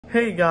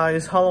Hey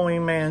guys,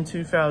 Halloween Man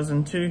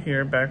 2002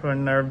 here, back with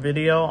another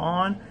video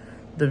on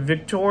the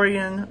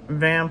Victorian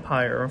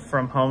vampire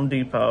from Home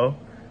Depot.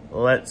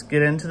 Let's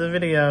get into the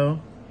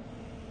video.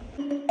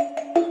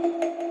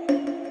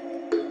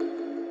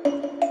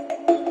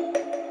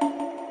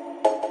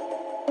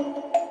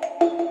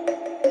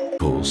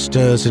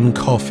 Stirs in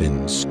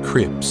coffins,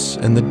 crypts,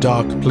 and the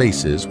dark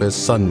places where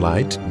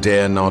sunlight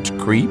dare not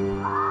creep.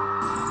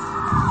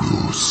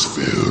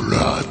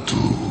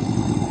 Nosferatu.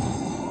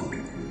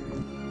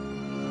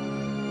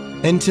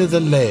 Enter the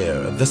lair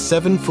of the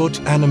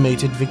 7-foot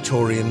animated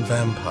Victorian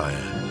vampire.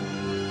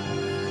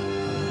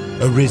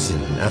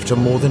 Arisen after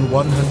more than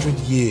 100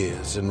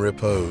 years in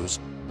repose,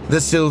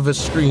 the silver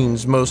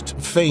screen's most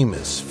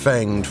famous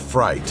fanged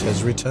fright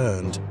has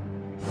returned.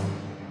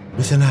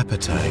 With an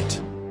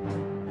appetite.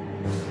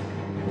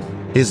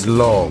 His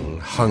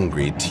long,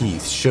 hungry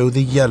teeth show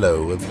the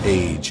yellow of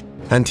age,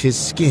 and his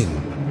skin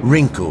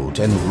wrinkled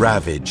and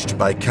ravaged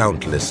by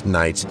countless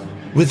nights,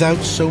 without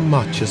so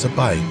much as a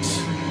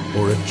bite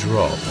or a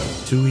drop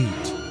to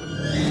eat.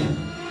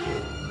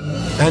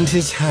 And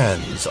his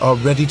hands are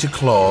ready to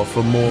claw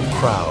for more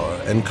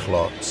crower and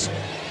clots.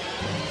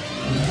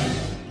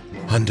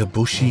 Under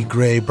bushy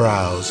grey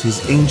brows,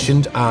 his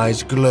ancient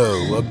eyes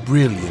glow a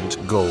brilliant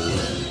gold,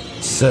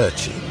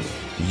 searching,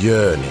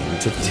 yearning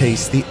to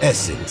taste the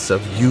essence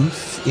of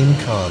youth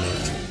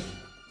incarnate.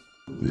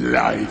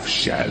 Life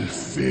shall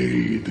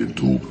fade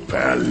into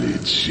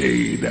pallid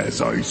shade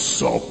as I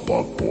sup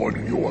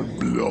upon your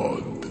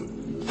blood.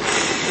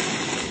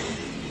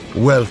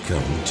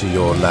 Welcome to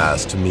your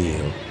last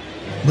meal,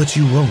 but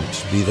you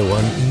won't be the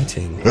one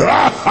eating.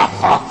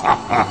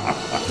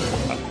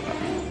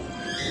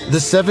 The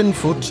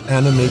 7-foot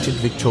animated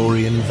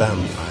Victorian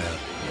vampire.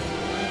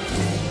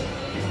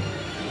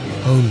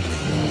 Only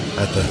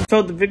at the...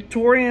 So the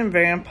Victorian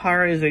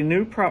vampire is a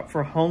new prop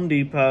for Home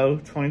Depot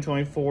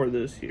 2024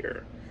 this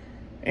year.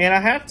 And I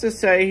have to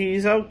say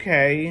he's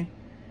okay.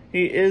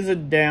 He is a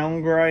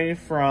downgrade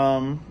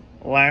from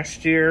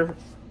last year,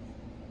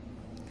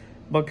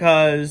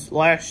 because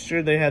last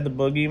year they had the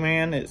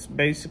Boogeyman. It's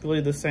basically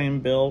the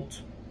same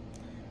build,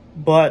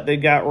 but they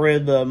got rid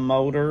of the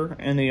motor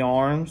and the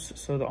arms,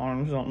 so the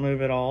arms don't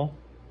move at all.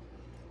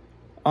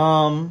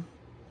 I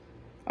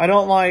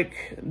don't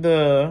like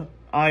the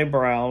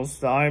eyebrows.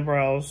 The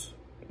eyebrows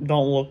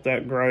don't look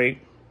that great.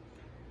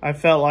 I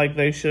felt like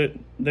they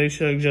should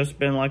have just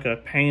been like a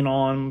paint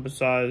on,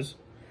 besides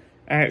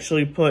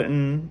actually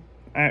putting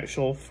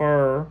actual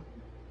fur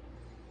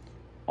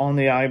on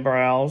the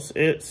eyebrows.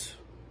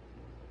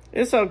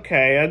 It's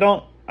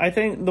okay. I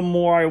think the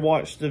more I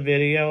watch the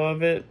video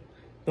of it,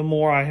 the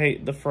more I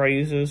hate the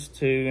phrases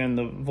too and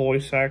the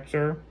voice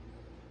actor.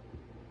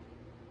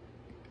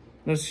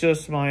 That's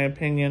just my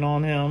opinion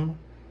on him.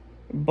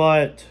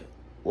 But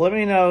let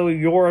me know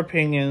your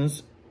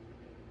opinions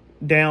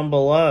down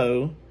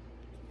below.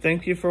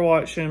 Thank you for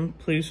watching.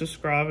 Please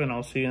subscribe, and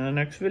I'll see you in the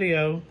next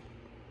video.